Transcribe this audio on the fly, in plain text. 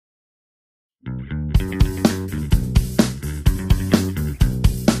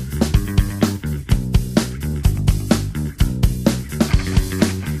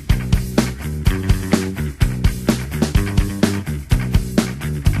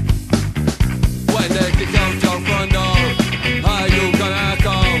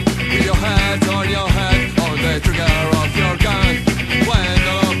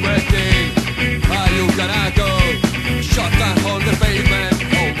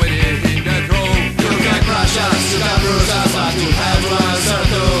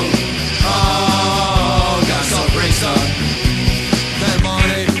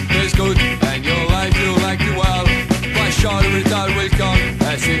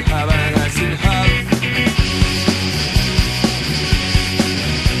heaven as in hell.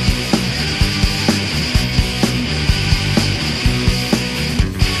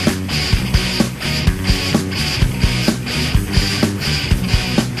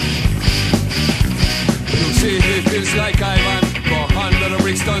 You see, he feels like Ivan, 400 a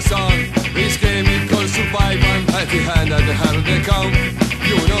Brixton song. His game it goes survive and heavy hand and the hell they come.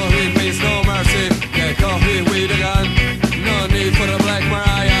 You know it means no mercy, get coffee with a gun. No need for a Black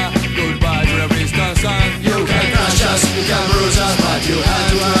Mariah, goodbye to the Brixton song. You can crush us, you can bruise us, but you had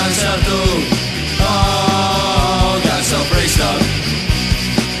to answer to oh, guns of Brixton.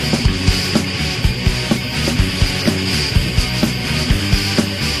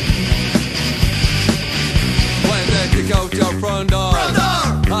 When they kick out your front door,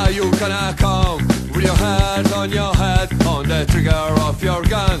 how you cannot come with your hand on your head, on the trigger of your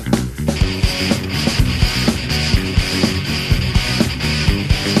gun.